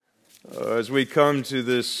As we come to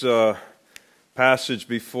this passage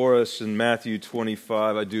before us in Matthew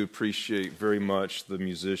 25, I do appreciate very much the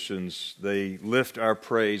musicians. They lift our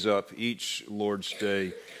praise up each Lord's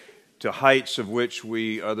Day to heights of which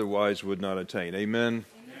we otherwise would not attain. Amen?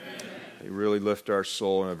 Amen. They really lift our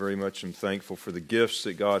soul, and I very much am thankful for the gifts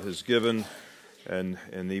that God has given, and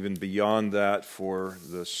even beyond that for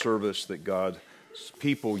the service that God's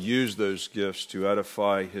people use those gifts to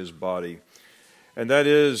edify His body. And that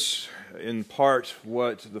is, in part,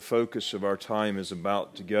 what the focus of our time is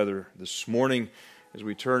about together this morning as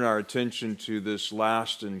we turn our attention to this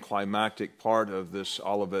last and climactic part of this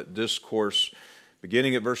Olivet Discourse,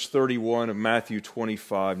 beginning at verse 31 of Matthew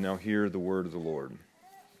 25. Now hear the word of the Lord.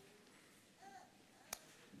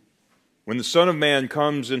 When the Son of Man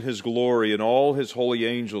comes in His glory and all His holy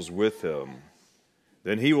angels with Him,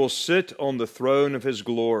 then He will sit on the throne of His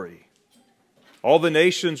glory. All the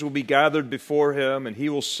nations will be gathered before Him, and He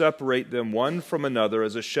will separate them one from another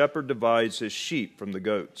as a shepherd divides his sheep from the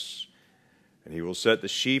goats. And He will set the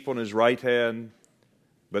sheep on His right hand,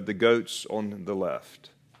 but the goats on the left.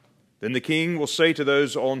 Then the King will say to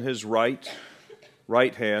those on His right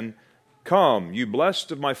hand, "Come, you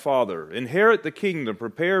blessed of my Father, inherit the kingdom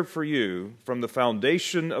prepared for you from the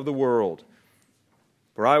foundation of the world.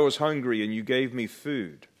 For I was hungry, and you gave me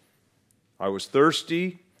food. I was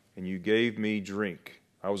thirsty, and you gave me drink.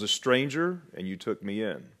 I was a stranger, and you took me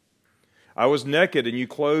in. I was naked, and you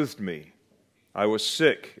clothed me. I was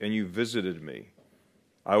sick, and you visited me.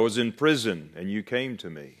 I was in prison, and you came to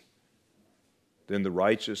me." Then the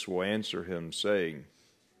righteous will answer Him, saying,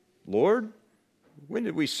 "Lord, when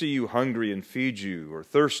did we see you hungry and feed you, or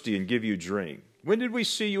thirsty and give you drink? When did we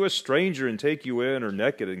see you a stranger and take you in, or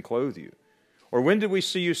naked and clothe you? Or when did we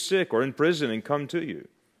see you sick or in prison and come to you?"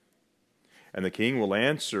 And the King will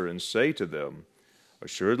answer and say to them,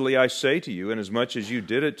 "Assuredly I say to you, inasmuch as you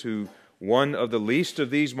did it to one of the least of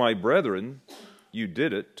these my brethren, you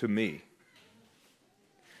did it to me."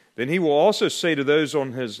 Then He will also say to those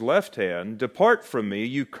on His left hand, "Depart from me,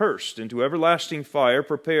 you cursed, into everlasting fire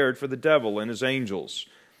prepared for the devil and his angels.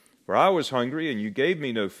 For I was hungry, and you gave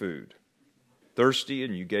me no food, thirsty,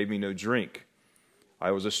 and you gave me no drink.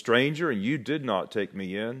 I was a stranger, and you did not take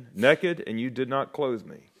me in, naked, and you did not clothe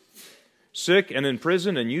me, sick and in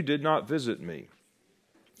prison, and you did not visit me."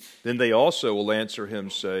 Then they also will answer Him,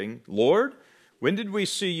 saying, "Lord, when did we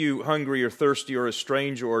see you hungry or thirsty or a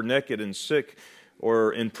stranger or naked and sick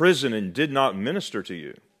or in prison and did not minister to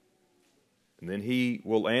you?" And then He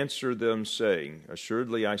will answer them, saying,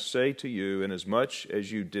 "Assuredly I say to you, inasmuch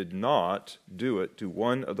as you did not do it to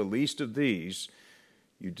one of the least of these,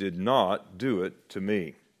 you did not do it to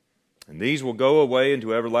me. And these will go away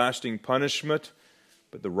into everlasting punishment,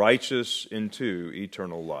 but the righteous into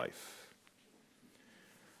eternal life."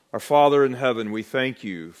 Our Father in heaven, we thank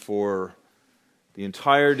You for the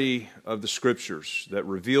entirety of the Scriptures that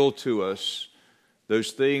reveal to us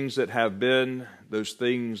those things that have been, those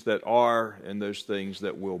things that are, and those things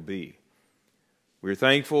that will be. We are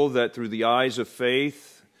thankful that through the eyes of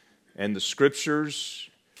faith and the Scriptures,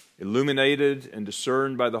 illuminated and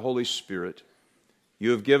discerned by the Holy Spirit,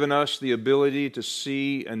 You have given us the ability to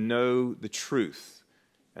see and know the truth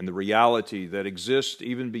and the reality that exists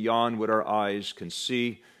even beyond what our eyes can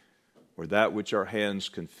see or that which our hands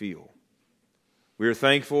can feel. We are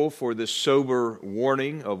thankful for this sober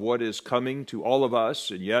warning of what is coming to all of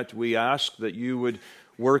us, and yet we ask that You would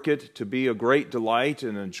work it to be a great delight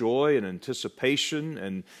and a joy and anticipation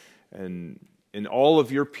and in all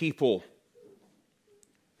of Your people.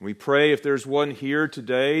 We pray if there's one here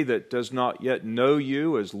today that does not yet know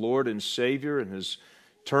You as Lord and Savior and has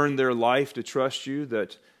turned their life to trust You,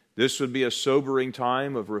 that this would be a sobering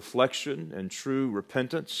time of reflection and true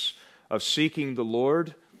repentance, of seeking the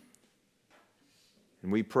Lord.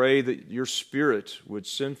 And we pray that Your Spirit would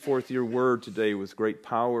send forth Your word today with great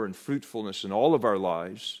power and fruitfulness in all of our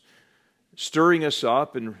lives, stirring us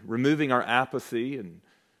up and removing our apathy and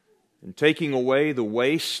taking away the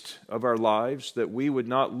waste of our lives, that we would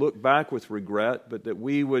not look back with regret, but that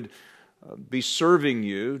we would be serving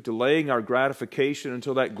You, delaying our gratification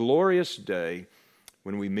until that glorious day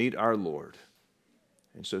when we meet our Lord.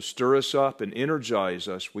 And so stir us up and energize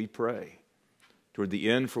us, we pray, toward the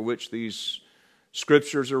end for which these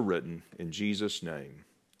Scriptures are written. In Jesus' name,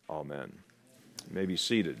 amen. You may be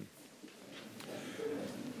seated.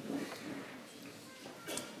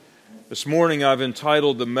 This morning I've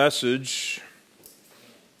entitled the message,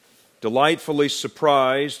 "Delightfully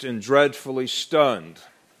Surprised and Dreadfully Stunned,"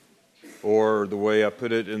 or the way I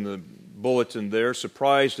put it in the bulletin there,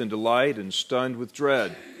 "Surprised in delight and stunned with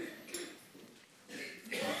dread."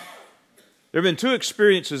 There have been two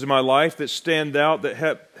experiences in my life that stand out that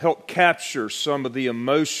help capture some of the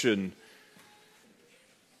emotion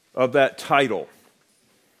of that title.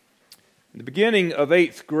 In the beginning of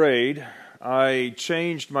 8th grade, I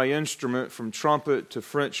changed my instrument from trumpet to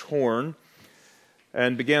French horn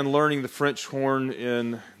and began learning the French horn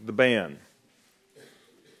in the band.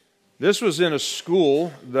 This was in a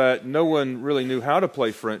school that no one really knew how to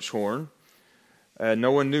play French horn, and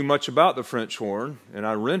no one knew much about the French horn, and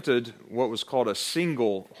I rented what was called a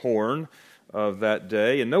single horn of that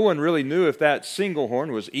day, and no one really knew if that single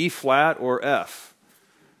horn was E flat or F.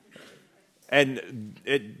 And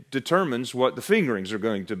it determines what the fingerings are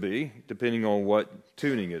going to be, depending on what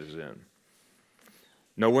tuning it is in.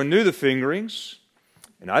 No one knew the fingerings,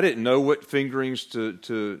 and I didn't know what fingerings to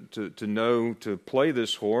know to play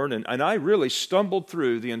this horn, and I really stumbled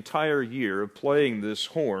through the entire year of playing this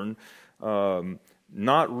horn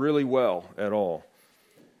not really well at all.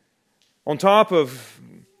 On top of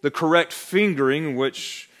the correct fingering,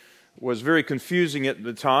 which was very confusing at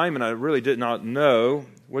the time, and I really did not know,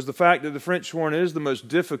 was the fact that the French horn is the most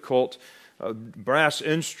difficult brass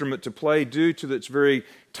instrument to play due to its very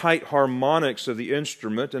tight harmonics of the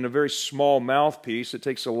instrument and a very small mouthpiece. It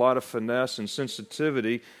takes a lot of finesse and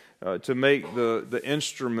sensitivity to make the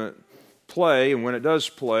instrument play, and when it does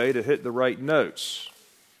play, to hit the right notes.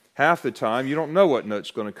 Half the time, you don't know what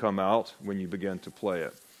note's going to come out when you begin to play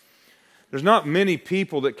it. There's not many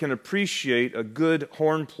people that can appreciate a good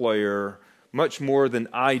horn player much more than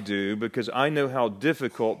I do, because I know how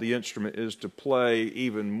difficult the instrument is to play,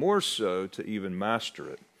 even more so to even master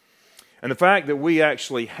it. And the fact that we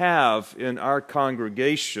actually have in our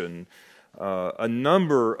congregation a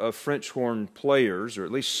number of French horn players, or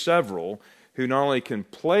at least several, who not only can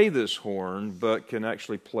play this horn, but can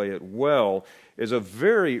actually play it well, is a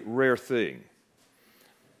very rare thing.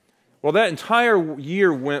 Well, that entire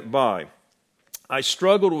year went by. I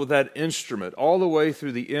struggled with that instrument all the way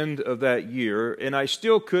through the end of that year, and I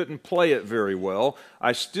still couldn't play it very well.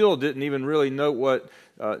 I still didn't even really know what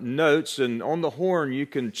notes, and on the horn you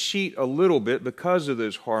can cheat a little bit because of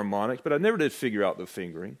those harmonics, but I never did figure out the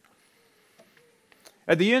fingering.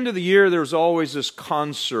 At the end of the year, there's always this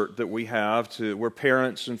concert that we have where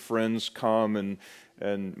parents and friends come,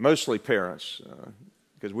 and mostly parents,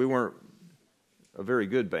 because we weren't a very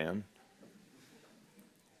good band.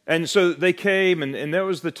 And so they came, and that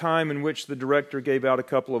was the time in which the director gave out a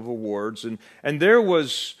couple of awards. And there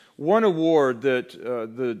was one award that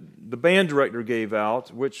the band director gave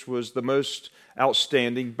out, which was the most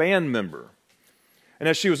outstanding band member. And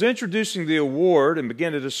as she was introducing the award and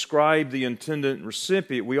began to describe the intended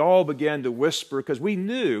recipient, we all began to whisper, because we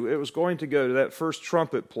knew it was going to go to that first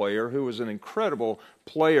trumpet player, who was an incredible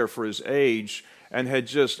player for his age and had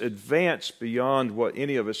just advanced beyond what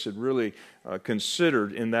any of us had really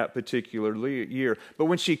considered in that particular year. But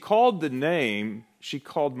when she called the name, she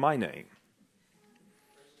called my name.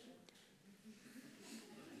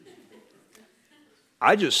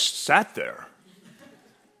 I just sat there.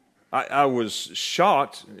 I was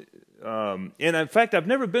shocked, and in fact, I've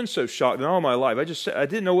never been so shocked in all my life. I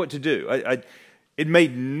didn't know what to do. It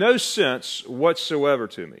made no sense whatsoever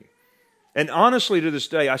to me. And honestly, to this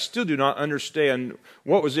day, I still do not understand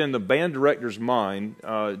what was in the band director's mind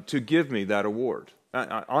to give me that award.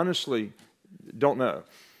 I honestly don't know.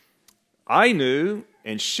 I knew,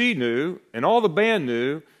 and she knew, and all the band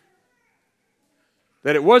knew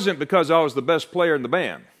that it wasn't because I was the best player in the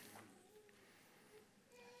band.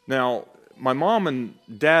 Now, my mom and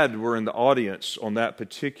dad were in the audience on that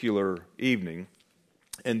particular evening,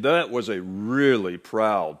 and that was a really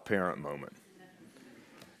proud parent moment.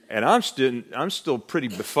 And I'm still pretty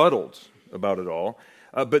befuddled about it all,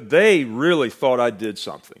 but they really thought I did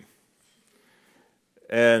something.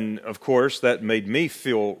 And, of course, that made me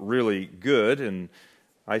feel really good, and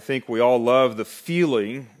I think we all love the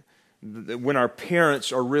feeling that when our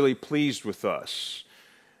parents are really pleased with us.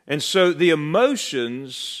 And so the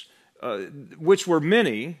emotions, which were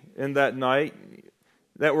many in that night,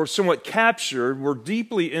 that were somewhat captured, were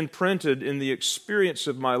deeply imprinted in the experience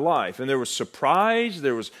of my life. And there was surprise,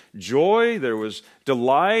 there was joy, there was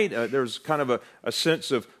delight, there was kind of a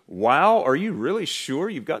sense of, wow, are you really sure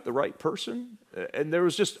you've got the right person? And there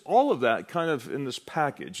was just all of that kind of in this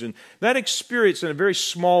package. And that experience, in a very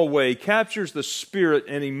small way, captures the spirit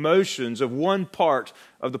and emotions of one part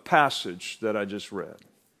of the passage that I just read.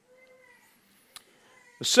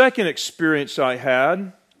 The second experience I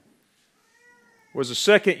had was the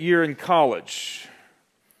second year in college.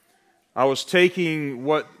 I was taking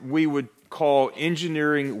what we would call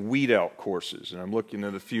engineering weed-out courses. And I'm looking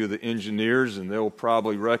at a few of the engineers, and they'll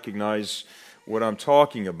probably recognize what I'm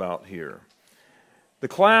talking about here. The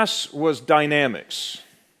class was dynamics.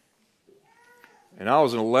 And I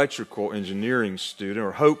was an electrical engineering student,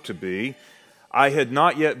 or hoped to be. I had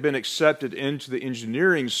not yet been accepted into the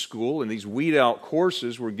engineering school, and these weed-out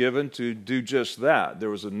courses were given to do just that. There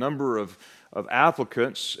was a number of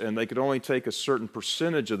applicants, and they could only take a certain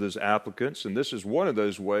percentage of those applicants, and this is one of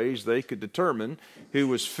those ways they could determine who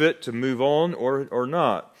was fit to move on or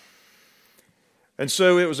not. And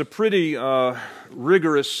so it was a pretty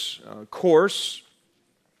rigorous course,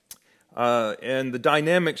 and the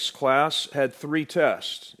dynamics class had 3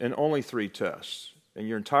 tests, and only 3 tests. And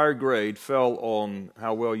your entire grade fell on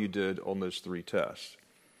how well you did on those 3 tests.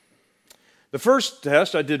 The first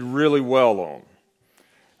test I did really well on.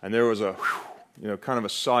 And there was a, kind of a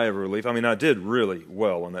sigh of relief. I mean, I did really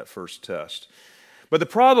well on that first test. But the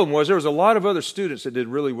problem was there was a lot of other students that did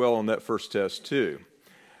really well on that first test too.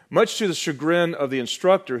 Much to the chagrin of the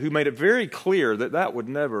instructor, who made it very clear that that would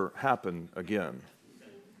never happen again.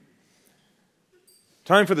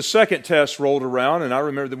 Time for the second test rolled around, and I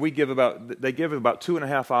remember that they give about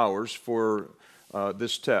 2.5 hours for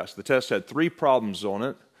this test. The test had 3 problems on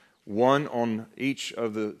it, 1 on each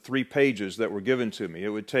of the 3 pages that were given to me. It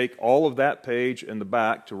would take all of that page and the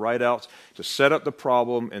back to write out, to set up the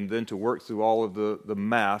problem, and then to work through all of the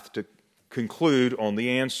math to conclude on the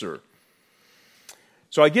answer.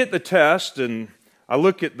 So I get the test, and I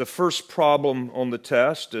look at the first problem on the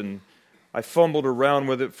test, and I fumbled around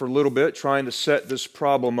with it for a little bit, trying to set this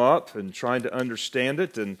problem up and trying to understand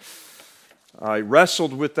it. And I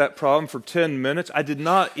wrestled with that problem for 10 minutes. I did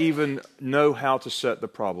not even know how to set the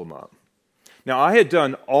problem up. Now, I had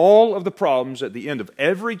done all of the problems at the end of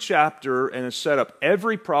every chapter and had set up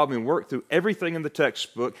every problem and worked through everything in the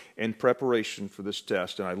textbook in preparation for this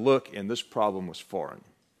test. And I look, and this problem was foreign.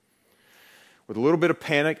 With a little bit of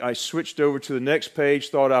panic, I switched over to the next page,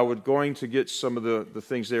 thought I was going to get some of the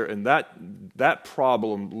things there, and that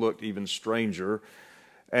problem looked even stranger.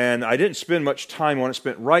 And I didn't spend much time on it,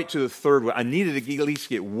 spent right to the third one. I needed to at least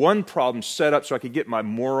get one problem set up so I could get my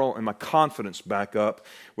moral and my confidence back up,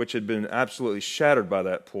 which had been absolutely shattered by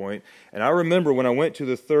that point. And I remember when I went to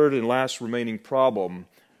the third and last remaining problem,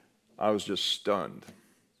 I was just stunned.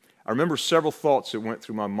 I remember several thoughts that went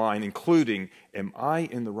through my mind, including, am I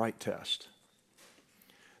in the right test?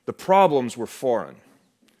 The problems were foreign.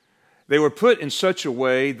 They were put in such a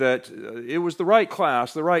way that it was the right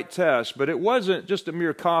class, the right test, but it wasn't just a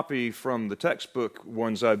mere copy from the textbook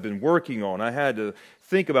ones I've been working on. I had to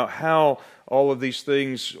think about how all of these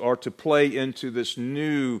things are to play into this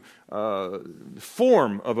new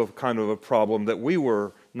form of a kind of a problem that we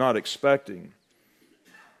were not expecting.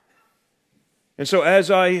 And so as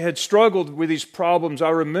I had struggled with these problems, I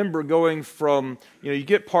remember going from, you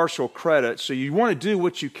get partial credit, so you want to do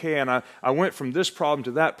what you can. I went from this problem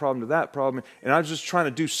to that problem to that problem, and I was just trying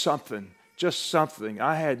to do something, just something.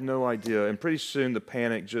 I had no idea, and pretty soon the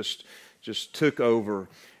panic just took over.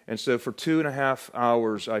 And so for 2.5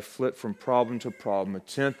 hours, I flipped from problem to problem,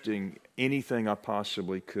 attempting anything I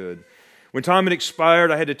possibly could. When time had expired,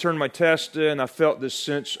 I had to turn my test in. I felt this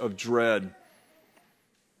sense of dread.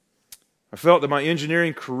 I felt that my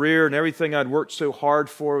engineering career and everything I'd worked so hard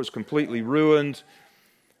for was completely ruined.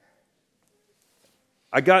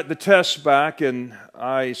 I got the test back, and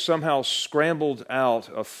I somehow scrambled out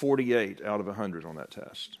a 48 out of 100 on that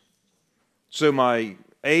test. So my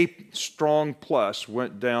A strong plus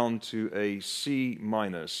went down to a C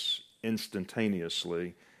minus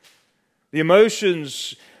instantaneously. The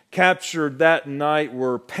emotions captured that night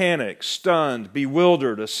were panic, stunned,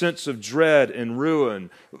 bewildered, a sense of dread and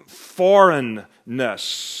ruin,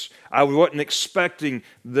 foreignness. I wasn't expecting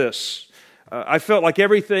this. I felt like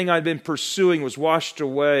everything I'd been pursuing was washed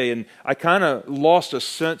away, and I kind of lost a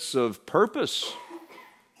sense of purpose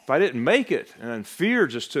if I didn't make it, and fear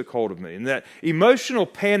just took hold of me. And that emotional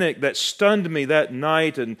panic that stunned me that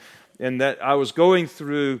night and that I was going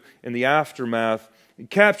through in the aftermath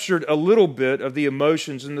captured a little bit of the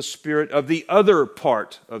emotions and the spirit of the other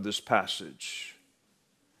part of this passage.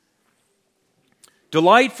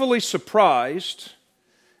 Delightfully surprised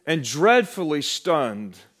and dreadfully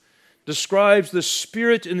stunned describes the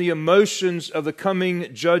spirit and the emotions of the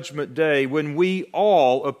coming judgment day when we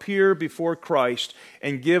all appear before Christ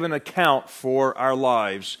and give an account for our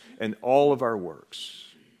lives and all of our works.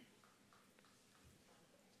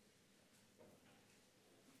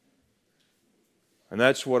 And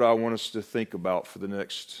that's what I want us to think about for the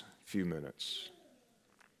next few minutes.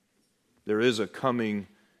 There is a coming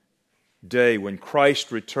day when Christ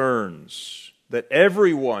returns, that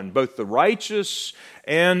everyone, both the righteous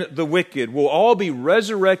and the wicked, will all be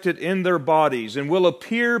resurrected in their bodies and will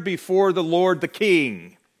appear before the Lord the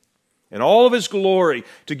King. in all of His glory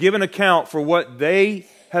to give an account for what they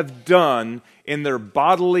have done in their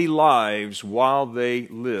bodily lives while they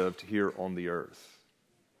lived here on the earth.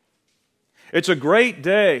 It's a great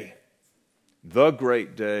day, the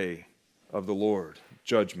great day of the Lord,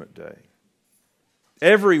 Judgment Day.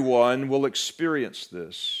 Everyone will experience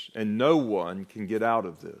this, and no one can get out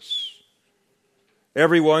of this.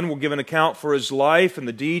 Everyone will give an account for his life and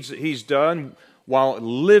the deeds that he's done while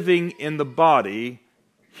living in the body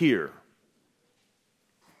here.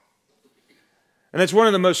 And it's one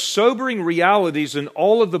of the most sobering realities in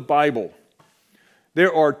all of the Bible.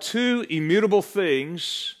 There are two immutable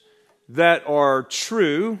things that are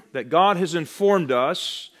true, that God has informed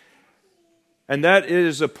us, and that it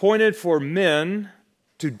is appointed for men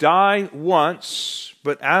to die once,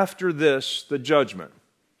 but after this, the judgment.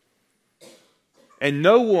 And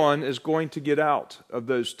no one is going to get out of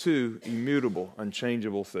those two immutable,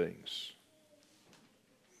 unchangeable things.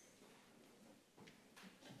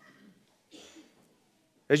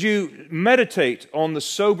 As you meditate on the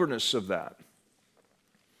soberness of that,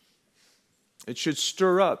 it should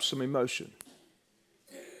stir up some emotion.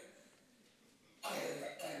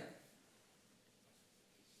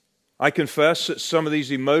 I confess that some of these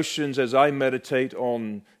emotions, as I meditate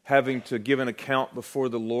on having to give an account before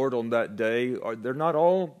the Lord on that day, they're not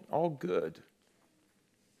all good.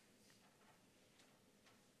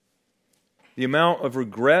 The amount of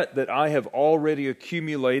regret that I have already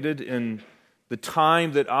accumulated in the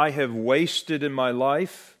time that I have wasted in my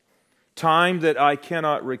life, time that I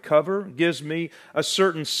cannot recover, gives me a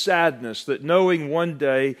certain sadness that knowing one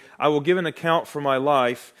day I will give an account for my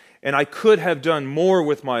life, and I could have done more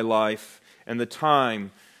with my life and the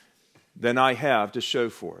time than I have to show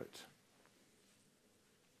for it.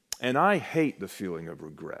 And I hate the feeling of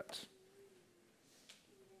regret.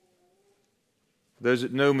 Those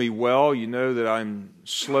that know me well, you know that I'm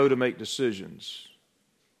slow to make decisions.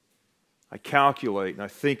 I calculate and I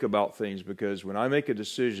think about things because when I make a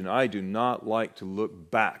decision, I do not like to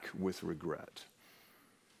look back with regret.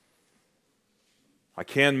 I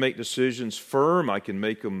can make decisions firm, I can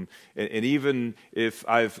make them, and even if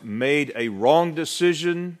I've made a wrong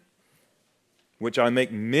decision, which I make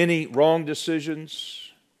many wrong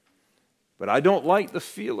decisions, but I don't like the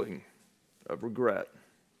feeling of regret.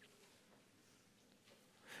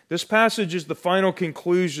 This passage is the final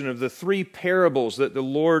conclusion of the three parables that the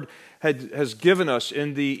Lord has given us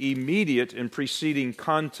in the immediate and preceding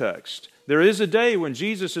context. There is a day when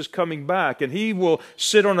Jesus is coming back and He will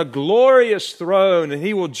sit on a glorious throne and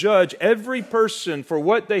He will judge every person for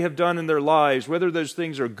what they have done in their lives, whether those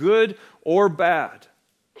things are good or bad.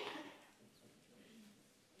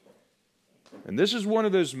 And this is one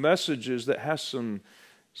of those messages that has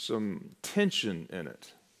some tension in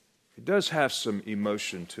it. It does have some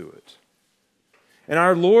emotion to it. And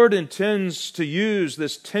our Lord intends to use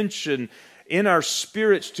this tension in our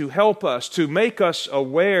spirits to help us, to make us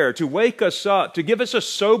aware, to wake us up, to give us a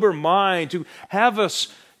sober mind, to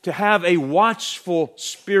have a watchful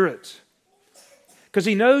spirit. Because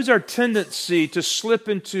He knows our tendency to slip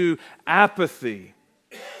into apathy,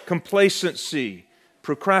 complacency,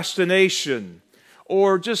 procrastination,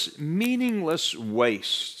 or just meaningless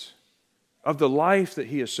waste of the life that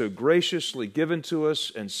He has so graciously given to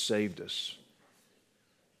us and saved us.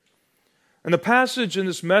 And the passage in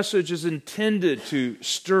this message is intended to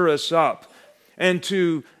stir us up and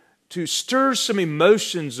to stir some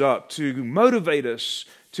emotions up, to motivate us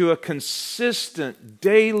to a consistent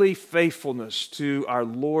daily faithfulness to our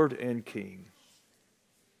Lord and King.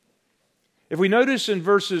 If we notice in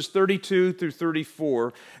verses 32 through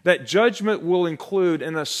 34 that judgment will include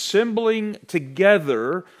an assembling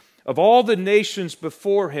together of all the nations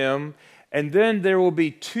before Him, and then there will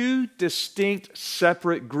be two distinct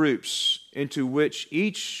separate groups into which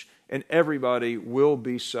each and everybody will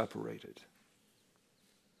be separated.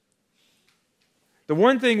 The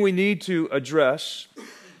one thing we need to address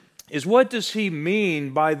is, what does He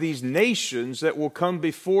mean by these nations that will come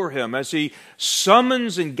before Him? As He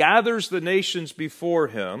summons and gathers the nations before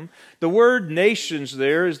Him, the word nations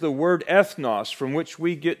there is the word ethnos, from which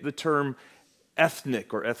we get the term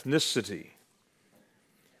ethnic or ethnicity.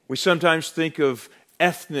 We sometimes think of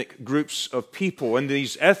ethnic groups of people, and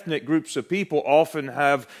these ethnic groups of people often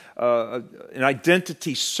have an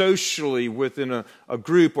identity socially within a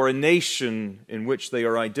group or a nation in which they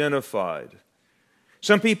are identified.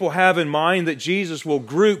 Some people have in mind that Jesus will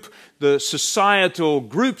group the societal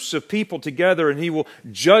groups of people together and He will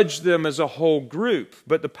judge them as a whole group.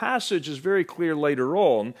 But the passage is very clear later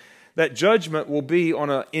on that judgment will be on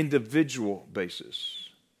an individual basis.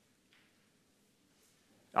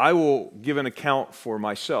 I will give an account for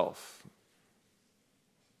myself.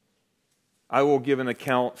 I will give an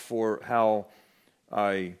account for how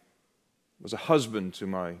I was a husband to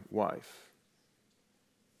my wife,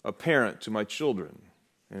 a parent to my children,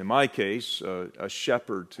 and in my case, a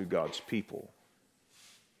shepherd to God's people.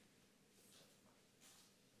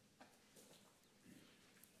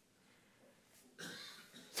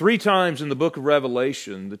 Three times in the book of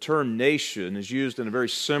Revelation, the term nation is used in a very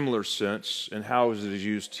similar sense, and how is it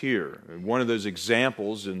used here? And one of those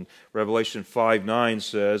examples in Revelation 5:9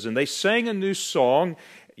 says, "And they sang a new song,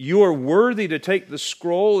 'You are worthy to take the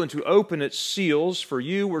scroll and to open its seals, for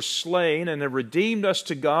you were slain and have redeemed us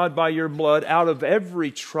to God by your blood out of every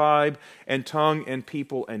tribe and tongue and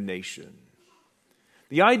people and nation.'"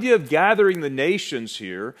 The idea of gathering the nations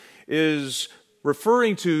here is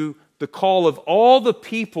referring to the call of all the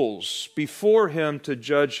peoples before him to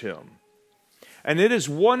judge him. And it is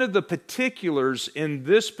one of the particulars in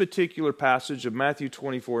this particular passage of Matthew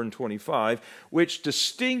 24 and 25, which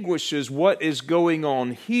distinguishes what is going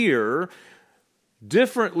on here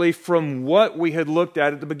differently from what we had looked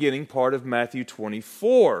at the beginning part of Matthew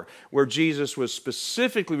 24, where Jesus was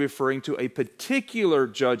specifically referring to a particular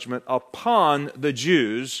judgment upon the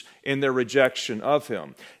Jews in their rejection of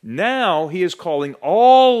him. Now he is calling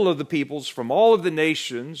all of the peoples from all of the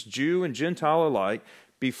nations, Jew and Gentile alike,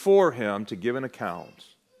 before him to give an account.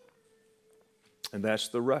 And that's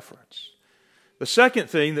the reference. The second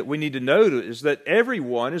thing that we need to note is that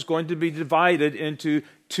everyone is going to be divided into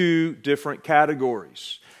two different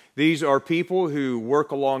categories. These are people who work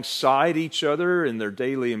alongside each other in their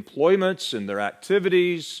daily employments and their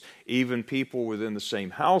activities, even people within the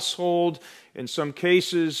same household in some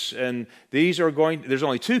cases. And there's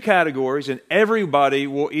only two categories, and everybody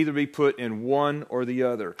will either be put in one or the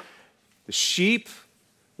other. The sheep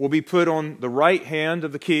will be put on the right hand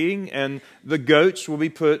of the king, and the goats will be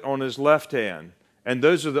put on his left hand. And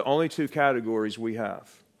those are the only two categories we have.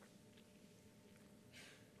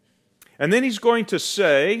 And then he's going to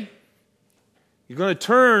say, he's going to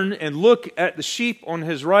turn and look at the sheep on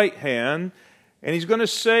his right hand, and he's going to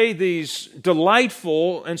say these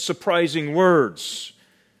delightful and surprising words.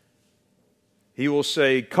 He will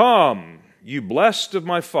say, "Come, you blessed of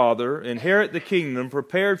my Father, inherit the kingdom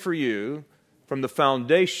prepared for you from the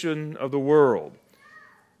foundation of the world."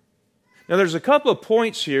 Now there's a couple of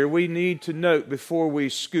points here we need to note before we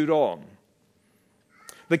scoot on.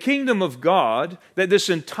 The kingdom of God that this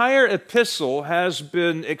entire epistle has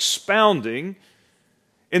been expounding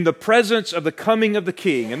in the presence of the coming of the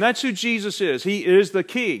King. And that's who Jesus is. He is the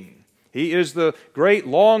King. He is the great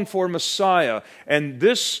longed-for Messiah. And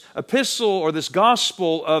this epistle or this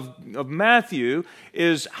gospel of Matthew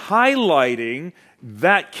is highlighting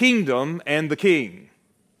that kingdom and the King.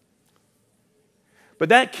 But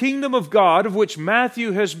that kingdom of God, of which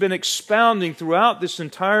Matthew has been expounding throughout this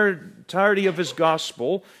entirety of his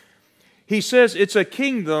gospel, he says it's a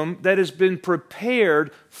kingdom that has been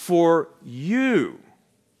prepared for you.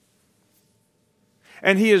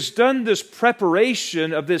 And he has done this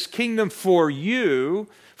preparation of this kingdom for you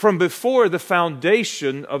from before the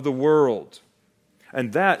foundation of the world.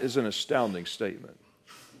 And that is an astounding statement.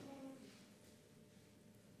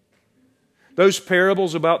 Those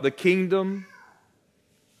parables about the kingdom,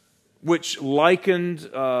 which likened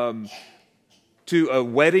to a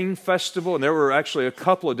wedding festival, and there were actually a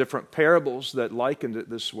couple of different parables that likened it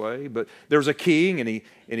this way, but there was a king, and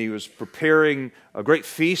he was preparing a great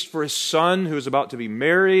feast for his son who was about to be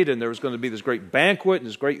married, and there was going to be this great banquet and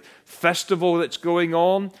this great festival that's going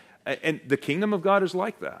on, and the kingdom of God is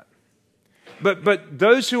like that. But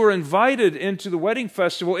those who were invited into the wedding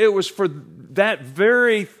festival, it was for that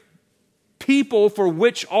very people for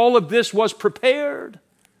which all of this was prepared.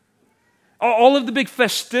 All of the big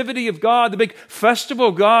festivity of God, the big festival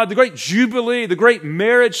of God, the great jubilee, the great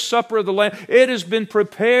marriage supper of the Lamb, it has been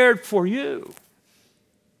prepared for you.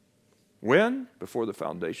 When? Before the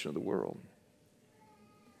foundation of the world.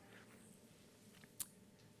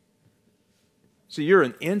 See, you're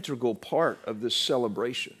an integral part of this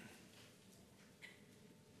celebration.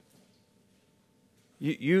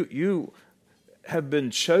 You have been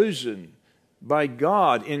chosen by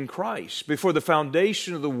God in Christ before the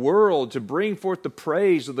foundation of the world to bring forth the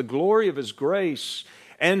praise of the glory of His grace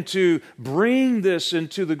and to bring this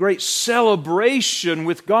into the great celebration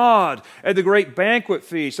with God at the great banquet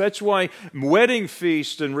feast. That's why wedding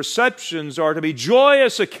feasts and receptions are to be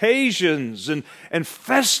joyous occasions and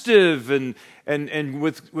festive and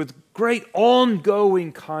with great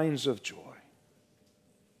ongoing kinds of joy.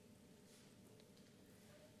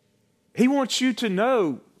 He wants you to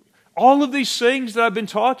know all of these things that I've been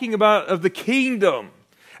talking about of the kingdom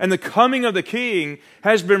and the coming of the King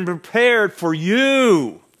has been prepared for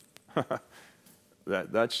you.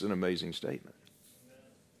 That's an amazing statement.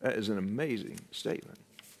 That is an amazing statement.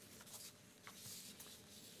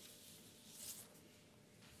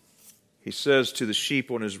 He says to the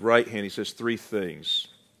sheep on his right hand, he says three things.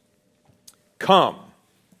 Come.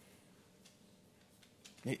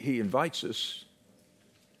 He invites us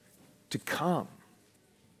to come.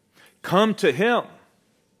 Come to Him.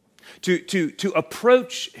 To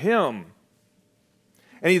approach Him.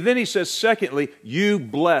 And then he says, secondly, you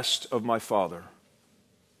blessed of my Father.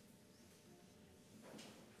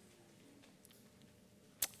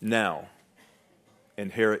 Now,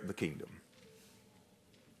 inherit the kingdom.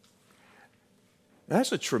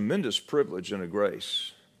 That's a tremendous privilege and a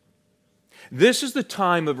grace. This is the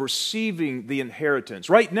time of receiving the inheritance.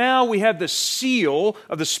 Right now we have the seal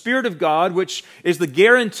of the Spirit of God, which is the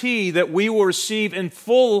guarantee that we will receive in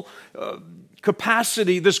full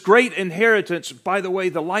capacity this great inheritance, by the way,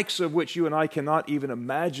 the likes of which you and I cannot even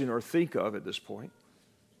imagine or think of at this point.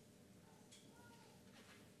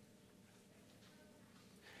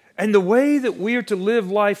 And the way that we are to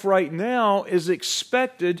live life right now is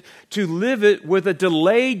expected to live it with a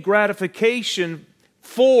delayed gratification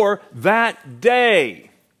for that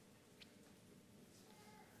day.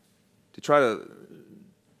 To try to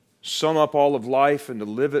sum up all of life and to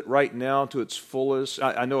live it right now to its fullest.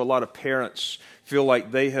 I know a lot of parents feel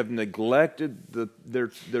like they have neglected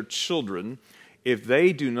their children if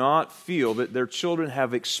they do not feel that their children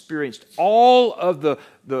have experienced all of the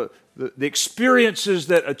experiences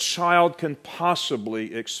that a child can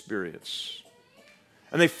possibly experience.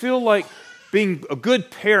 And they feel like being a good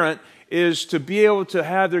parent is to be able to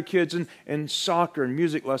have their kids in soccer and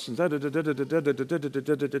music lessons, and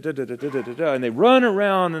they run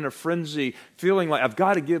around in a frenzy feeling like, I've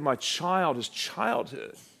got to give my child his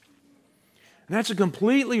childhood. And that's a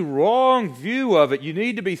completely wrong view of it. You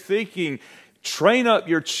need to be thinking, train up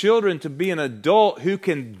your children to be an adult who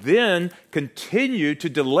can then continue to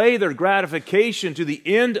delay their gratification to the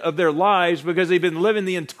end of their lives because they've been living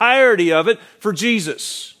the entirety of it for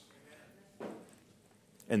Jesus.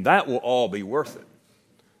 And that will all be worth it.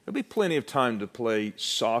 There'll be plenty of time to play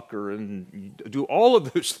soccer and do all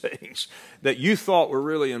of those things that you thought were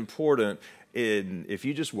really important. And if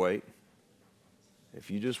you just wait, it'll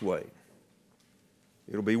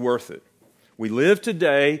be worth it. We live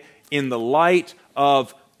today in the light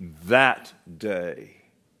of that day.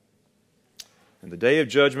 And the day of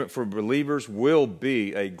judgment for believers will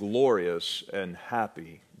be a glorious and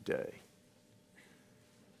happy day.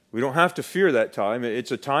 We don't have to fear that time.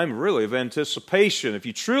 It's a time really of anticipation. If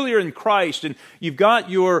you truly are in Christ and you've got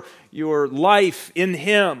your life in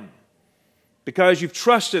Him because you've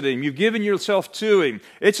trusted Him, you've given yourself to Him,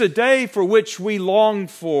 it's a day for which we long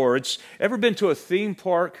for. It's ever been to a theme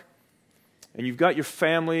park and you've got your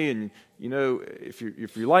family and you know, if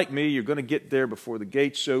you're like me, you're going to get there before the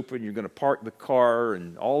gates open, you're going to park the car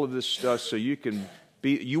and all of this stuff so you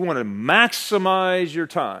want to maximize your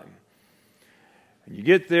time. And you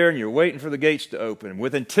get there and you're waiting for the gates to open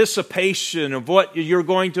with anticipation of what you're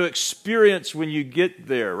going to experience when you get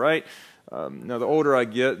there, right? Now, the older I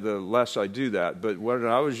get, the less I do that. But when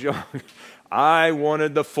I was young, I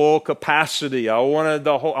wanted the full capacity. I wanted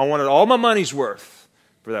all my money's worth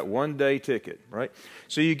for that one-day ticket, right?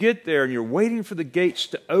 So you get there and you're waiting for the gates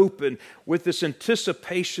to open with this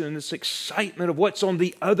anticipation and this excitement of what's on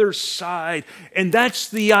the other side. And that's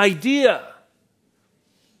the idea.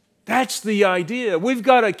 That's the idea. We've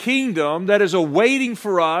got a kingdom that is awaiting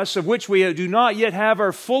for us, of which we do not yet have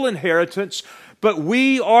our full inheritance, but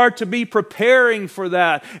we are to be preparing for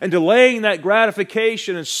that and delaying that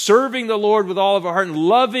gratification and serving the Lord with all of our heart and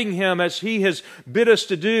loving Him as He has bid us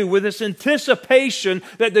to do, with this anticipation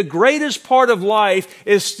that the greatest part of life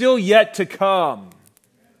is still yet to come.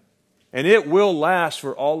 And it will last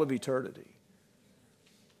for all of eternity.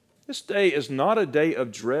 This day is not a day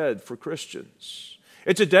of dread for Christians.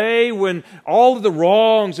 It's a day when all of the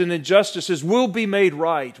wrongs and injustices will be made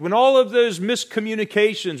right, when all of those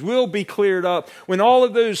miscommunications will be cleared up, when all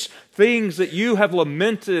of those things that you have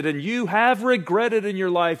lamented and you have regretted in your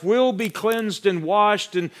life will be cleansed and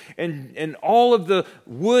washed, and all of the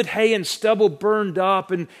wood, hay, and stubble burned up,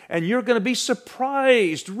 and you're going to be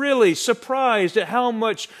surprised, really surprised at how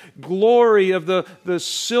much glory of the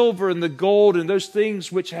silver and the gold and those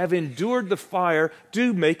things which have endured the fire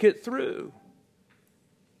do make it through.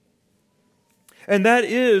 And that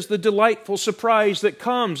is the delightful surprise that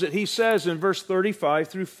comes, that he says in verse 35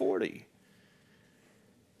 through 40.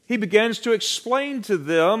 He begins to explain to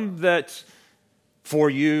them that, for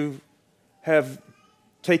you have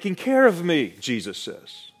taken care of me, Jesus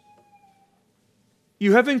says.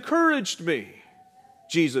 You have encouraged me,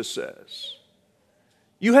 Jesus says.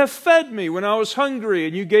 You have fed me when I was hungry,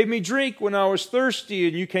 and you gave me drink when I was thirsty,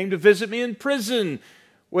 and you came to visit me in prison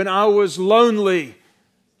when I was lonely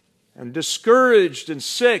and discouraged and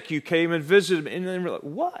sick. You came and visited me. And then we're like,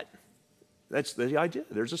 what? That's the idea.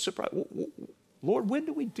 There's a surprise. Lord, when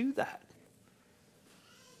do we do that?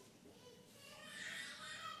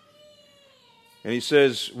 And he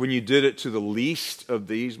says, when you did it to the least of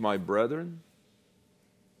these, my brethren,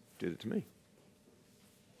 you did it to me.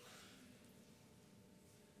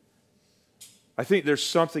 I think there's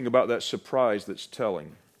something about that surprise that's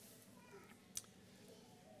telling.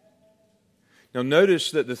 Now notice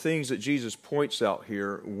that the things that Jesus points out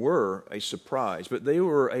here were a surprise, but they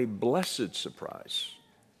were a blessed surprise.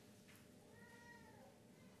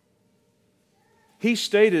 He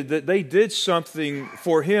stated that they did something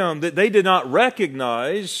for him that they did not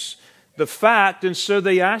recognize the fact, and so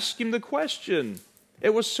they asked him the question.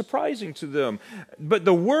 It was surprising to them. But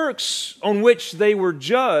the works on which they were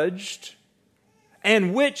judged,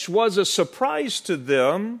 and which was a surprise to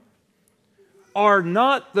them, are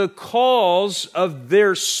not the cause of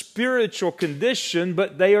their spiritual condition,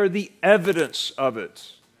 but they are the evidence of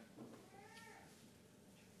it.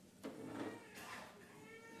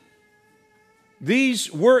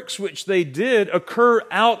 These works which they did occur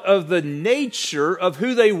out of the nature of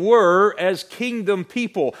who they were as kingdom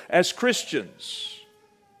people, as Christians.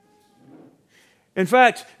 In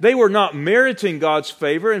fact, they were not meriting God's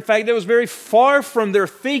favor. In fact, it was very far from their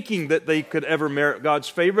thinking that they could ever merit God's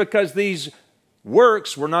favor, because these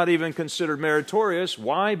works were not even considered meritorious.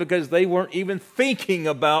 Why? Because they weren't even thinking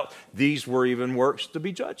about these were even works to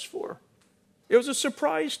be judged for. It was a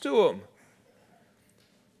surprise to them.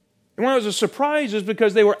 And when it was a surprise is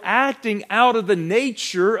because they were acting out of the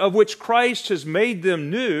nature of which Christ has made them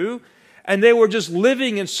new, and they were just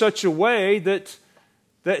living in such a way that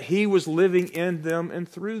He was living in them and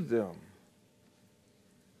through them.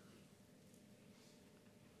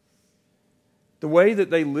 The way that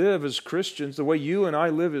they live as Christians, the way you and I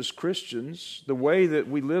live as Christians, the way that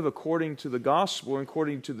we live according to the gospel and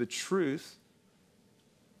according to the truth,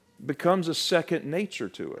 becomes a second nature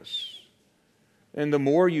to us. And the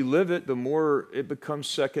more you live it, the more it becomes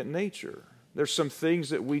second nature. There's some things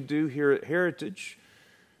that we do here at Heritage.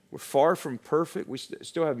 We're far from perfect. We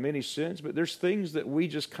still have many sins, but there's things that we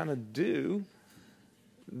just kind of do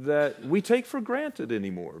that we take for granted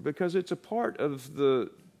anymore because it's a part of the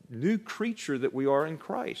new creature that we are in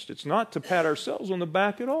Christ. It's not to pat ourselves on the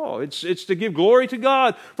back at all. It's to give glory to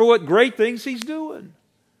God for what great things He's doing.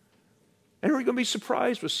 And we're going to be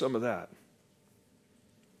surprised with some of that.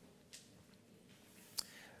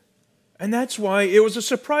 And that's why it was a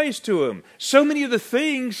surprise to him. So many of the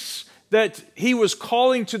things that he was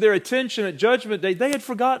calling to their attention at Judgment Day, they had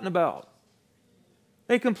forgotten about.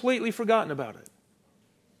 They had completely forgotten about it.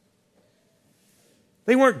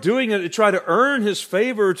 They weren't doing it to try to earn his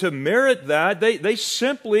favor, to merit that. They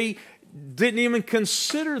simply didn't even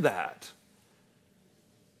consider that.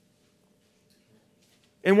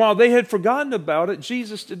 And while they had forgotten about it,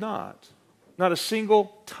 Jesus did not. Not a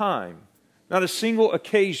single time. Not a single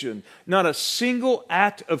occasion, not a single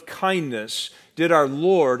act of kindness did our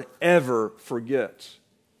Lord ever forget.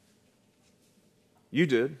 You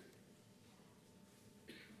did,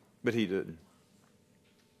 but He didn't.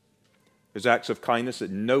 His acts of kindness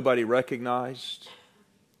that nobody recognized,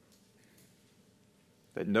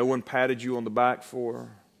 that no one patted you on the back for,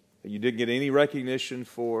 that you didn't get any recognition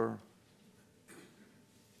for,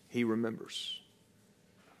 He remembers.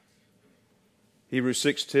 Hebrews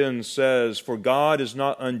 6:10 says, "For God is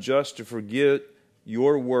not unjust to forget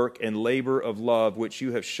your work and labor of love, which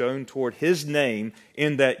you have shown toward His name,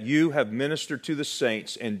 in that you have ministered to the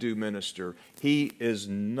saints and do minister." He is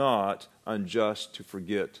not unjust to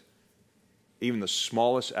forget even the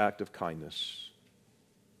smallest act of kindness.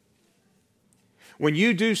 When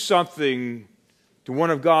you do something to one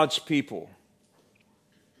of God's people,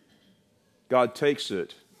 God takes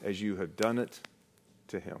it as you have done it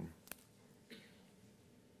to Him.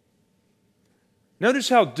 Notice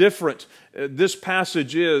how different this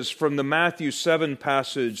passage is from the Matthew 7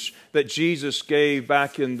 passage that Jesus gave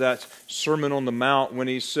back in that Sermon on the Mount when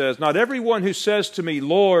He says, "Not everyone who says to me,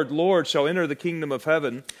 'Lord, Lord,' shall enter the kingdom of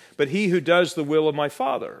heaven, but he who does the will of my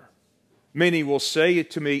Father. Many will say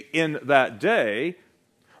to me in that day,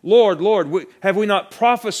 'Lord, Lord, have we not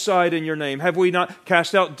prophesied in your name? Have we not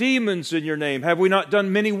cast out demons in your name? Have we not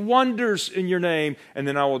done many wonders in your name?' And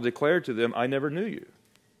then I will declare to them, 'I never knew you.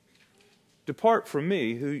 Depart from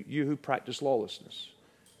me, you who practice lawlessness.'"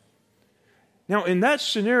 Now, in that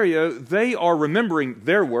scenario, they are remembering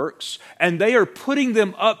their works, and they are putting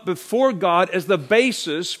them up before God as the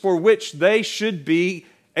basis for which they should be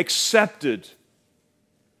accepted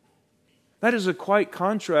That is a quite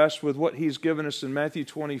contrast with what he's given us in Matthew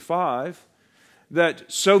 25,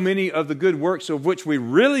 that so many of the good works of which we're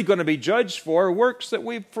really going to be judged for are works that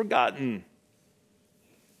we've forgotten.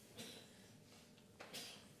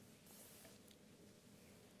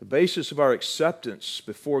 The basis of our acceptance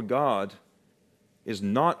before God is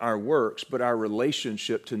not our works, but our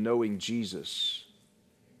relationship to knowing Jesus.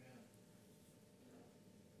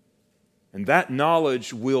 And that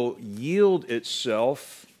knowledge will yield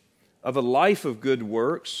itself of a life of good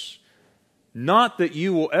works, not that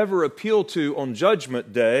you will ever appeal to on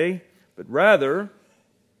Judgment Day, but rather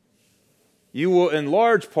you will in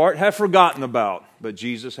large part have forgotten about, but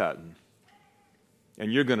Jesus hadn't.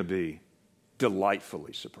 And you're going to be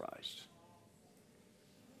delightfully surprised.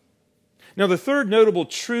 Now, the third notable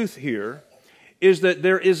truth here is that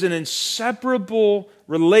there is an inseparable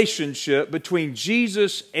relationship between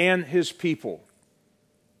Jesus and his people.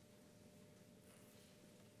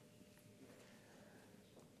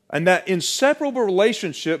 And that inseparable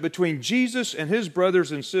relationship between Jesus and his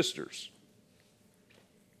brothers and sisters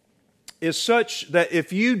is such that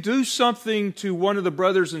if you do something to one of the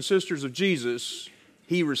brothers and sisters of Jesus,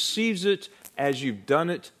 he receives it as you've done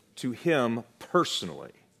it to him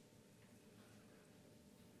personally.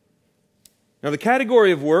 Now, the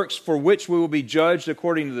category of works for which we will be judged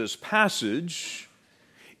according to this passage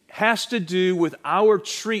has to do with our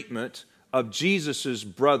treatment of Jesus'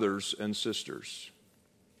 brothers and sisters.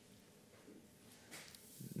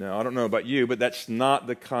 Now, I don't know about you, but that's not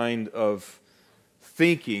the kind of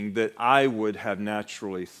thinking that I would have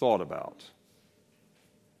naturally thought about.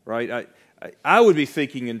 Right? I would be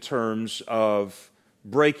thinking in terms of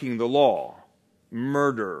breaking the law,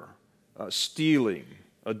 murder, stealing,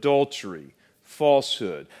 adultery,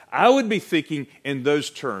 falsehood. I would be thinking in those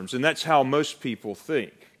terms, and that's how most people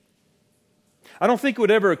think. I don't think it would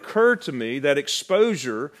ever occur to me that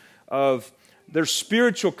exposure of their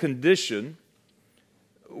spiritual condition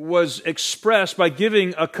was expressed by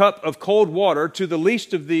giving a cup of cold water to the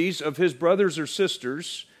least of these of his brothers or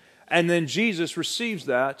sisters, and then Jesus receives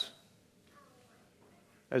that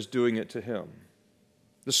as doing it to him.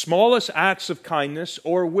 The smallest acts of kindness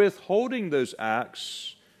or withholding those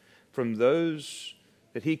acts from those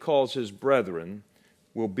that he calls his brethren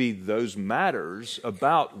will be those matters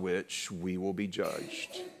about which we will be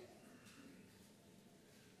judged.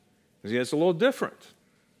 See, it's a little different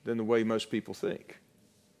than the way most people think.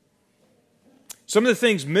 Some of the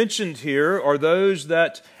things mentioned here are those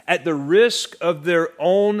that, at the risk of their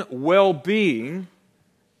own well-being,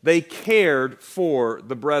 they cared for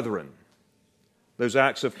the brethren. Those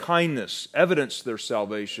acts of kindness evidenced their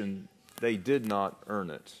salvation. They did not earn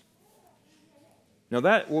it. Now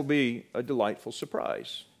that will be a delightful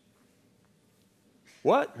surprise.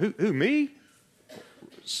 What? Who, me?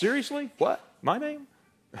 Seriously? What? My name?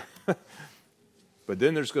 But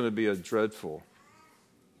then there's going to be a dreadful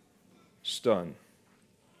stun.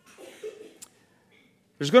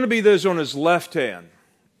 There's going to be those on his left hand,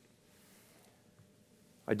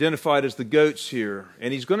 identified as the goats here,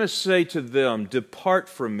 and he's going to say to them, "Depart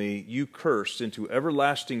from me, you cursed, into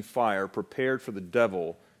everlasting fire prepared for the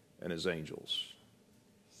devil and his angels."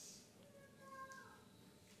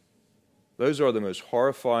 Those are the most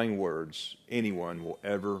horrifying words anyone will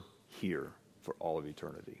ever hear for all of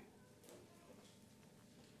eternity.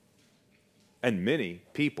 And many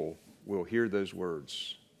people will hear those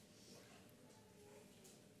words.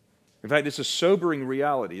 In fact, it's a sobering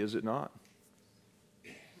reality, is it not?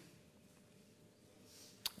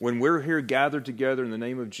 When we're here gathered together in the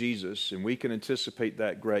name of Jesus, and we can anticipate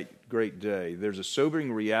that great day, there's a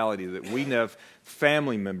sobering reality that we have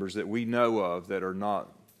family members that we know of that are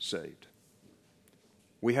not saved.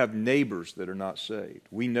 We have neighbors that are not saved.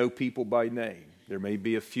 We know people by name. There may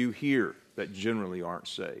be a few here that generally aren't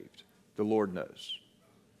saved. The Lord knows.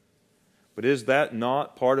 But is that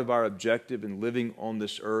not part of our objective in living on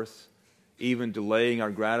this earth, even delaying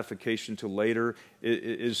our gratification till later,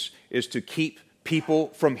 is to keep people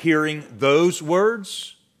from hearing those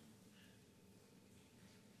words?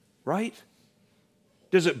 Right?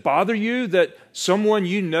 Does it bother you that someone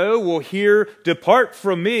you know will hear, "Depart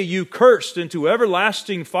from me, you cursed, into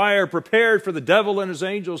everlasting fire prepared for the devil and his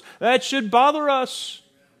angels"? That should bother us.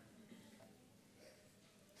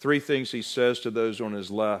 Three things he says to those on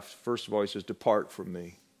his left. First of all, he says, "Depart from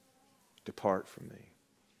me. Depart from me."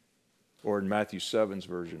 Or in Matthew 7's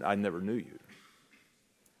version, "I never knew you."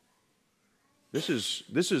 This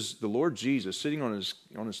is the Lord Jesus sitting on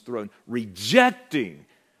his throne, rejecting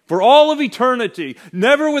for all of eternity,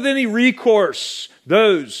 never with any recourse,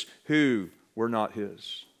 those who were not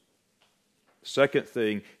his. Second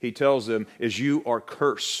thing he tells them is, "You are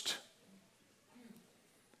cursed."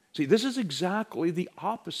 See, this is exactly the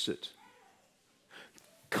opposite.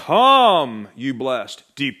 Come, you blessed.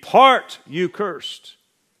 Depart, you cursed.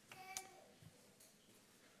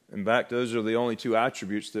 In fact, those are the only two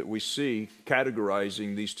attributes that we see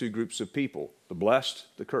categorizing these two groups of people. The blessed,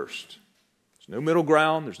 the cursed. There's no middle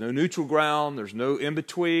ground. There's no neutral ground. There's no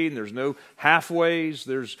in-between. There's no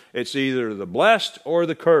halfways. It's either the blessed or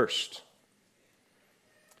the cursed.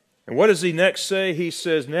 And what does he next say? He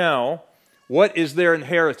says, now, what is their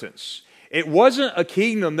inheritance? It wasn't a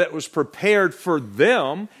kingdom that was prepared for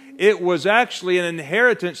them. It was actually an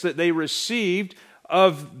inheritance that they received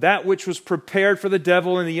of that which was prepared for the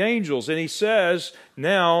devil and the angels. And he says,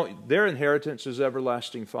 now their inheritance is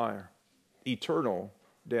everlasting fire, eternal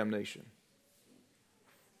damnation.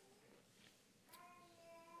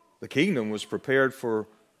 The kingdom was prepared for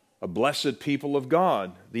a blessed people of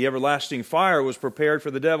God. The everlasting fire was prepared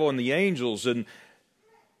for the devil and the angels. And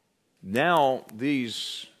now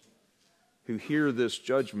these who hear this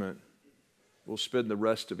judgment will spend the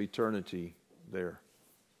rest of eternity there.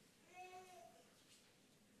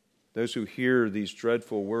 Those who hear these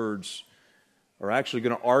dreadful words are actually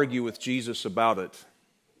going to argue with Jesus about it.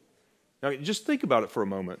 Now, just think about it for a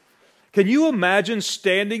moment. Can you imagine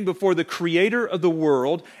standing before the Creator of the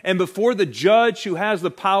world and before the judge who has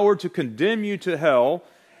the power to condemn you to hell,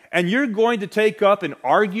 and you're going to take up and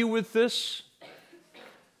argue with this?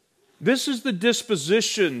 This is the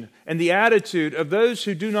disposition and the attitude of those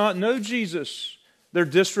who do not know Jesus. They're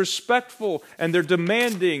disrespectful and they're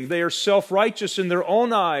demanding. They are self-righteous in their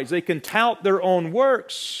own eyes. They can tout their own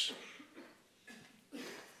works.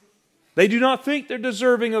 They do not think they're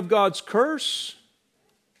deserving of God's curse.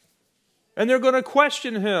 And they're going to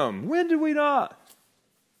question Him. When did we not?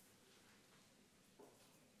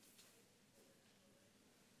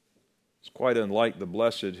 It's quite unlike the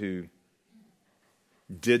blessed who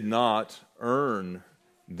did not earn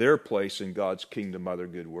their place in God's kingdom by their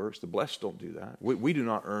good works. The blessed don't do that. We do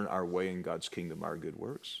not earn our way in God's kingdom by our good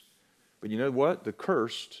works. But you know what? The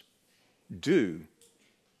cursed do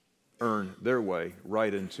earn their way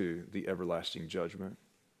right into the everlasting judgment.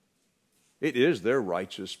 It is their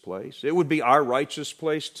righteous place. It would be our righteous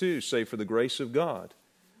place too, save for the grace of God.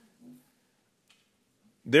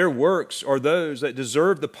 Their works are those that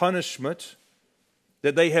deserve the punishment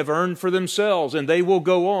that they have earned for themselves, and they will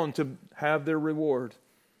go on to have their reward.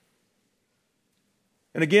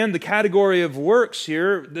 And again, the category of works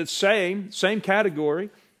here, the same category.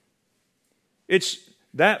 It's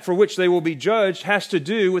that for which they will be judged has to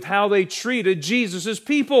do with how they treated Jesus'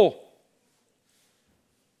 people.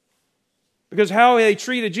 Because how they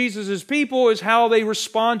treated Jesus' people is how they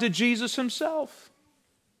respond to Jesus Himself.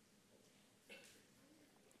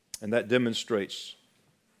 And that demonstrates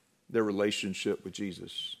their relationship with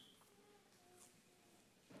Jesus.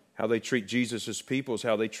 How they treat Jesus' people is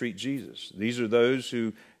how they treat Jesus. These are those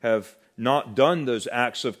who have not done those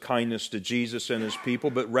acts of kindness to Jesus and His people,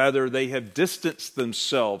 but rather they have distanced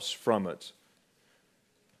themselves from it.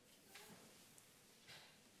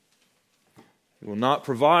 They will not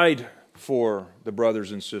provide for the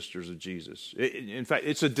brothers and sisters of Jesus. In fact,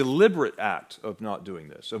 it's a deliberate act of not doing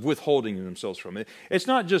this, of withholding themselves from it. It's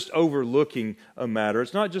not just overlooking a matter.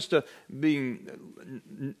 It's not just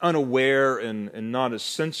being unaware and not as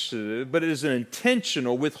sensitive, but it is an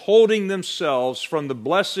intentional withholding themselves from the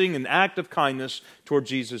blessing and act of kindness toward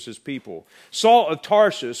Jesus' people. Saul of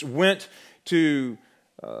Tarsus went to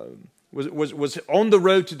was on the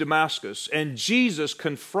road to Damascus, and Jesus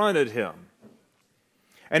confronted him.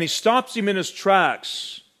 And He stops him in his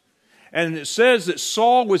tracks. And it says that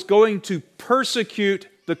Saul was going to persecute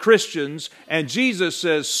the Christians. And Jesus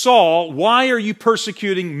says, Saul, why are you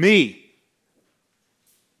persecuting me?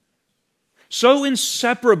 So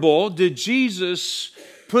inseparable did Jesus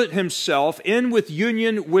put Himself in with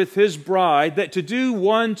union with His bride that to do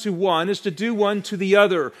one to one is to do one to the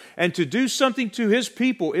other. And to do something to His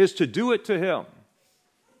people is to do it to Him.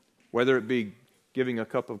 Whether it be giving a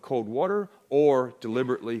cup of cold water or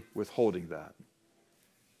deliberately withholding that.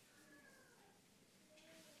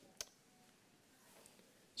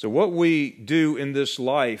 So what we do in this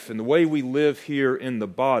life and the way we live here in the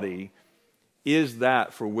body is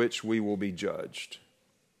that for which we will be judged.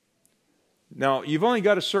 Now, you've only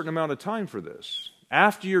got a certain amount of time for this.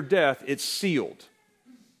 After your death, it's sealed.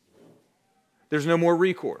 There's no more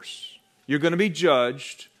recourse. You're going to be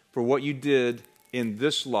judged for what you did in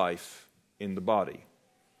this life in the body.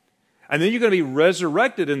 And then you're going to be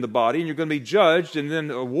resurrected in the body, and you're going to be judged and then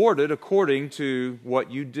awarded according to what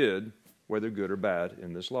you did, whether good or bad,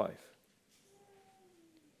 in this life.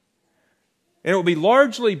 And it will be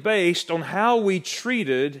largely based on how we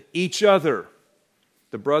treated each other,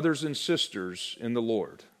 the brothers and sisters in the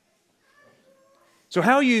Lord. So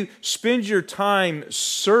how you spend your time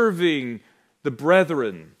serving the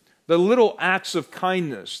brethren, the little acts of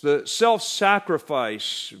kindness, the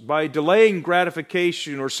self-sacrifice by delaying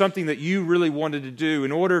gratification or something that you really wanted to do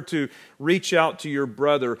in order to reach out to your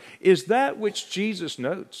brother, is that which Jesus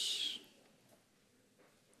notes.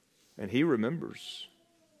 And He remembers.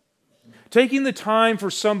 Taking the time for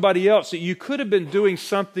somebody else that you could have been doing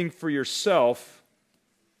something for yourself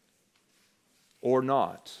or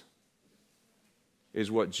not is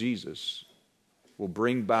what Jesus will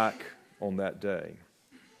bring back on that day.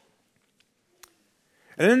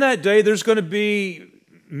 And in that day, there's going to be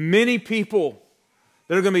many people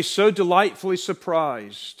that are going to be so delightfully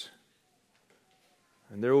surprised.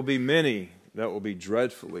 And there will be many that will be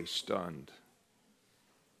dreadfully stunned.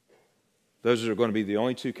 Those are going to be the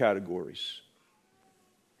only two categories.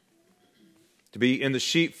 To be in the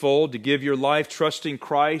sheepfold, to give your life trusting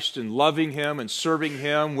Christ and loving Him and serving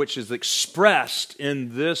Him, which is expressed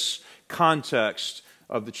in this context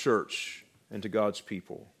of the church and to God's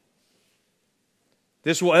people.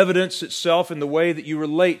 This will evidence itself in the way that you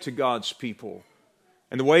relate to God's people.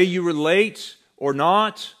 And the way you relate or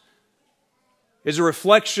not is a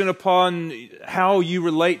reflection upon how you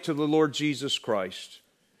relate to the Lord Jesus Christ.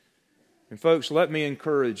 And folks, let me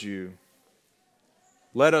encourage you.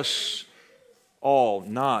 Let us all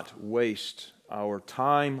not waste our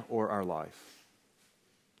time or our life.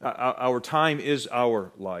 Our time is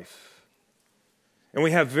our life. And we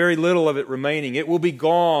have very little of it remaining. It will be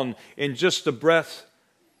gone in just a breath.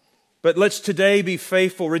 But let's today be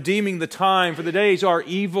faithful, redeeming the time, for the days are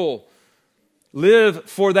evil. Live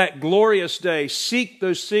for that glorious day. Seek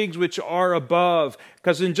those things which are above,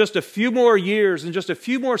 because in just a few more years, in just a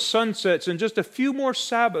few more sunsets, in just a few more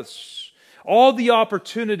Sabbaths, all the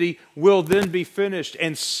opportunity will then be finished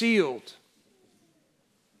and sealed.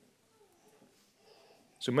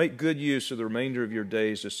 So make good use of the remainder of your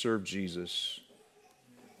days to serve Jesus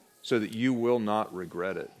so that you will not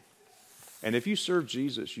regret it. And if you serve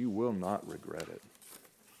Jesus, you will not regret it.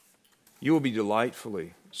 You will be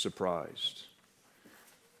delightfully surprised.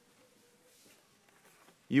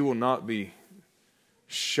 You will not be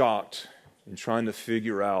shocked in trying to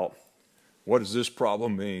figure out, what does this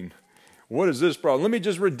problem mean? What is this problem? Let me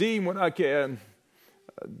just redeem what I can.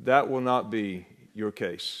 That will not be your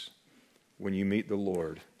case when you meet the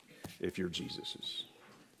Lord if you're Jesus's.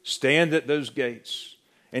 Stand at those gates.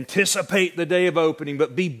 Anticipate the day of opening,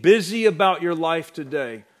 but be busy about your life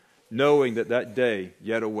today, knowing that that day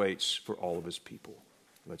yet awaits for all of His people.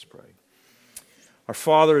 Let's pray. Our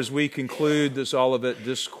Father, as we conclude this Olivet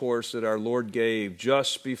discourse that our Lord gave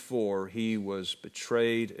just before He was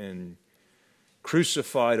betrayed and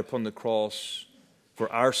crucified upon the cross for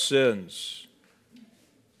our sins,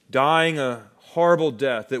 dying a horrible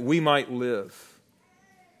death that we might live,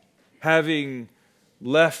 having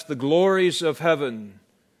left the glories of heaven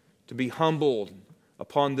to be humbled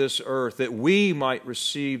upon this earth, that we might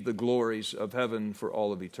receive the glories of heaven for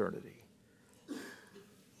all of eternity.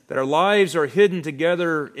 That our lives are hidden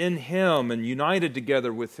together in Him and united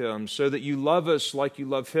together with Him, so that you love us like you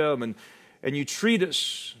love Him, and you treat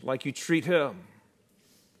us like you treat Him.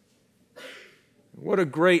 What a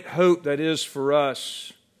great hope that is for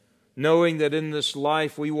us, knowing that in this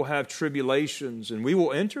life we will have tribulations, and we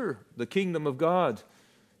will enter the kingdom of God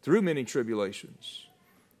through many tribulations.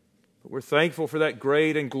 But we're thankful for that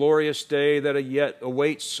great and glorious day that yet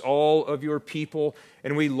awaits all of your people,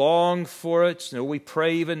 and we long for it. And we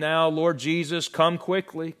pray even now, Lord Jesus, come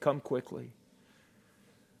quickly, come quickly.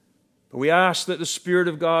 But we ask that the Spirit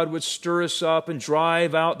of God would stir us up and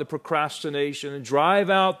drive out the procrastination and drive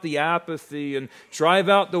out the apathy and drive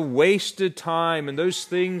out the wasted time and those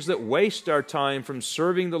things that waste our time from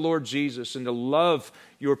serving the Lord Jesus, and to love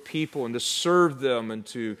your people and to serve them and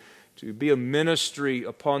to be a ministry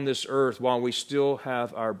upon this earth while we still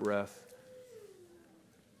have our breath.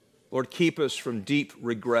 Lord, keep us from deep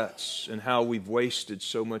regrets and how we've wasted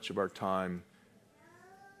so much of our time.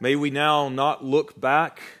 May we now not look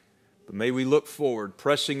back, but may we look forward,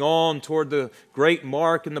 pressing on toward the great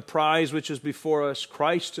mark and the prize which is before us,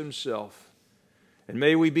 Christ Himself. And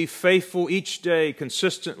may we be faithful each day,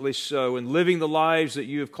 consistently so, in living the lives that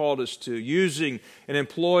you have called us to, using and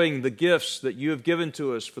employing the gifts that you have given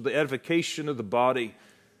to us for the edification of the body.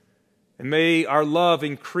 And may our love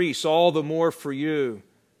increase all the more for you,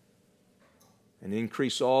 and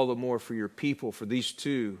increase all the more for your people, for these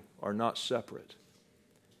two are not separate.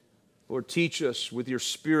 Lord, teach us with your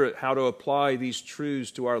Spirit how to apply these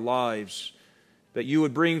truths to our lives, that you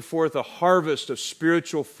would bring forth a harvest of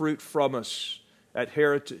spiritual fruit from us at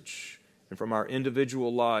Heritage and from our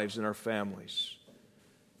individual lives and our families.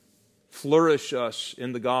 Flourish us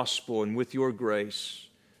in the gospel and with your grace.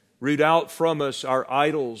 Root out from us our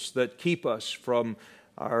idols that keep us from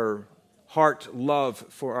our heart love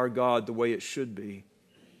for our God the way it should be.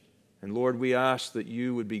 And Lord, we ask that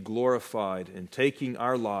you would be glorified in taking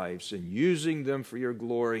our lives and using them for your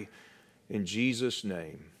glory. In Jesus'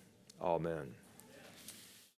 name, amen.